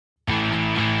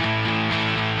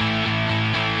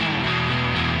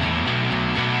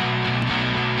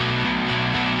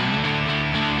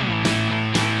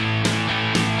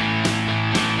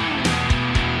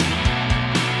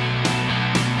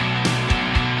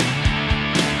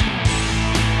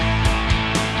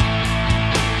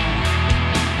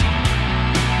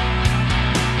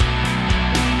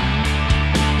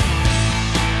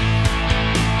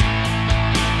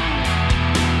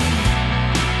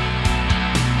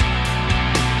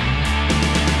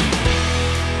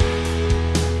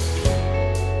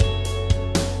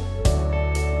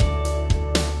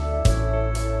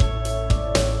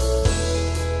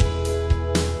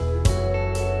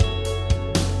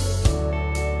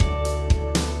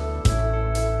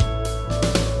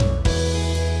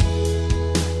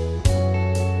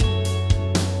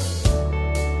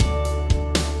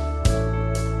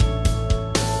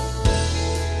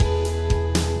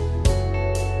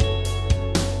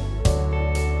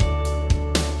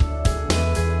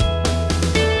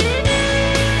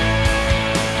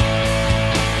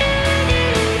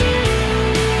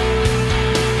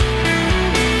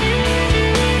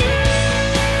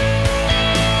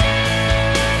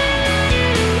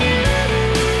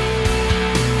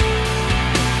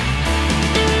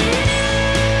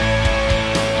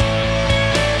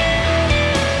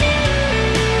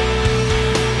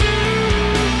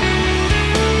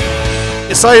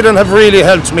Cidon have really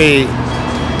helped me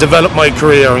develop my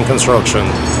career in construction.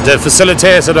 They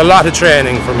facilitated a lot of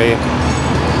training for me,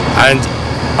 and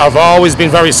I've always been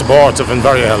very supportive and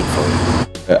very helpful.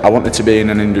 I wanted to be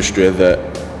in an industry that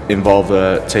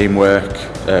involved teamwork,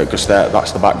 because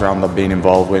that's the background I've been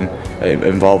involved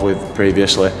with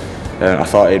previously. I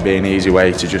thought it'd be an easy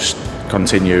way to just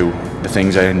continue the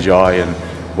things I enjoy, and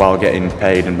while getting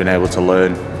paid and being able to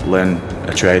learn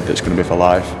a trade that's going to be for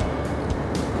life.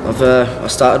 I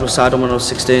started with Cidon when I was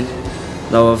 16.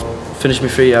 Now I've finished my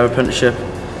 3-year apprenticeship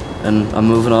and I'm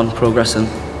moving on, progressing.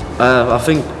 I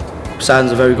think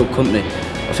Cidon's a very good company.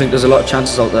 I think there's a lot of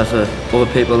chances out there for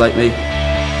other people like me.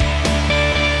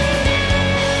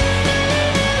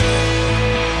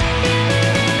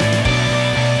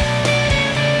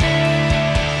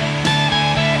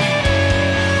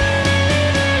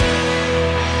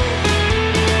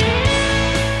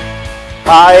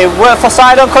 I worked for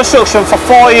Cidon Construction for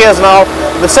 4 years now.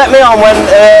 They set me on when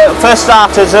I first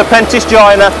started as an apprentice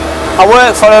joiner. I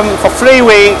worked for them for 3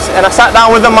 weeks and I sat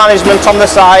down with the management on the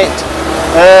site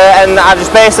and I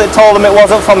just basically told them it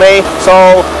wasn't for me.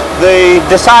 So they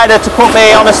decided to put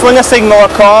me on a slinger signaller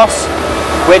course,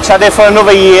 which I did for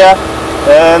another year.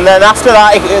 And then after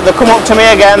that they come up to me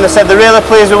again, they said they're really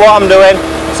pleased with what I'm doing.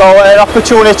 So an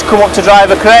opportunity to come up to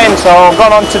drive a crane, so I've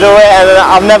gone on to do it and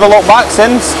I've never looked back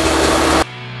since.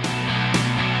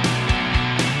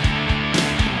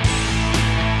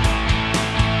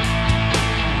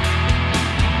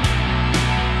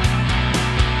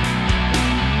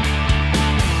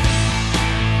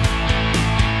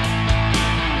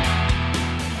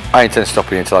 I intend to stop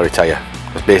here until I retire,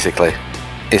 because basically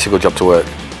it's a good job to work.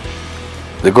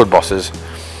 They're good bosses,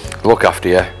 they look after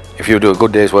you. If you do a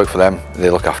good day's work for them, they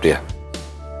look after you.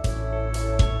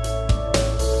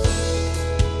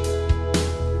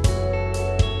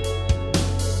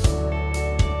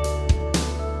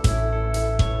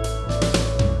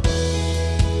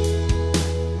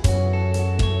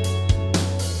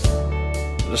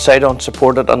 Cidon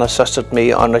supported and assisted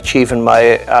me on achieving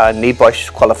my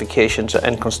NEBOSH qualifications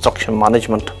in construction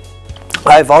management.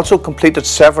 I've also completed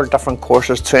several different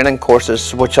courses, training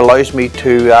courses, which allows me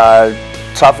to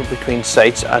travel between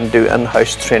sites and do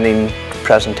in-house training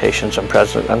presentations and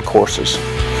courses.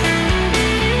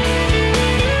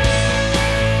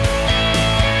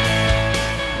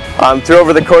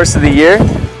 Over the course of the year,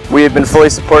 we have been fully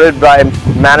supported by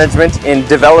management in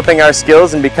developing our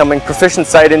skills and becoming proficient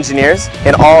site engineers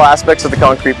in all aspects of the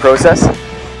concrete process.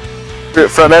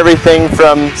 From everything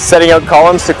from setting out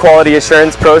columns to quality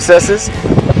assurance processes,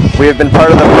 we have been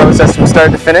part of the process from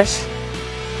start to finish.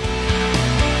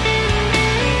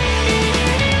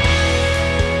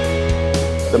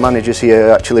 The managers here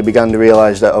actually began to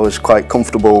realise that I was quite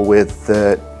comfortable with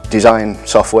design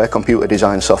software, computer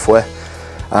design software.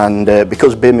 And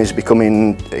because BIM is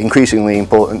becoming increasingly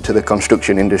important to the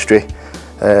construction industry,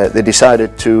 they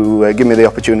decided to give me the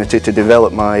opportunity to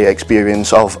develop my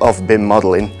experience of BIM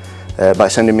modelling by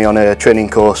sending me on a training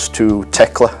course to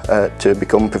Tekla to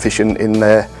become proficient in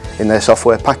their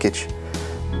software package.